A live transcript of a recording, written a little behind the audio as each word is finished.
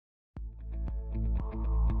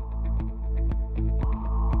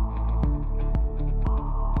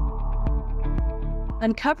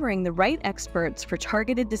Uncovering the right experts for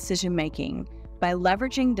targeted decision-making by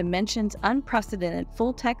leveraging Dimension's unprecedented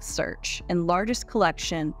full-text search and largest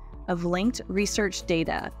collection of linked research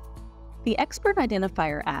data. The Expert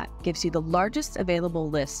Identifier app gives you the largest available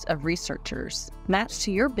list of researchers matched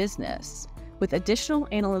to your business with additional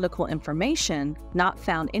analytical information not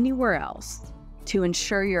found anywhere else to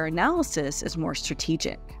ensure your analysis is more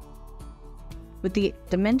strategic. With the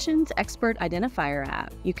Dimension's Expert Identifier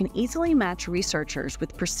app, you can easily match researchers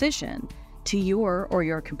with precision to your or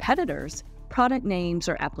your competitors' product names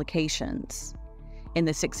or applications. In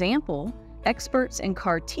this example, experts in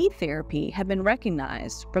CAR-T therapy have been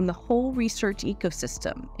recognized from the whole research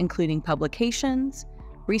ecosystem, including publications,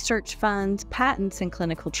 research funds, patents, and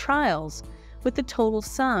clinical trials, with the total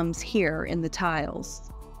sums here in the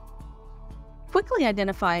tiles. Quickly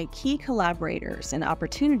identify key collaborators and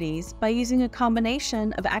opportunities by using a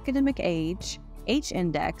combination of academic age,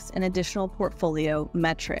 H-index, and additional portfolio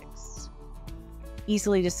metrics.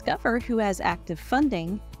 Easily discover who has active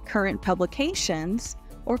funding, current publications,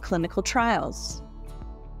 or clinical trials.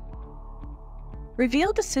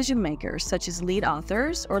 Reveal decision makers such as lead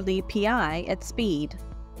authors or lead PI at speed.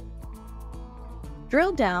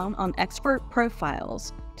 Drill down on expert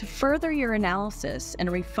profiles to further your analysis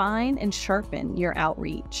and refine and sharpen your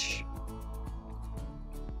outreach.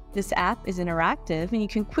 This app is interactive and you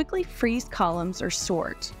can quickly freeze columns or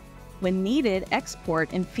sort. When needed,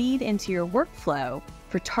 export and feed into your workflow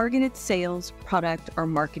for targeted sales, product, or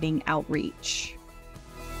marketing outreach.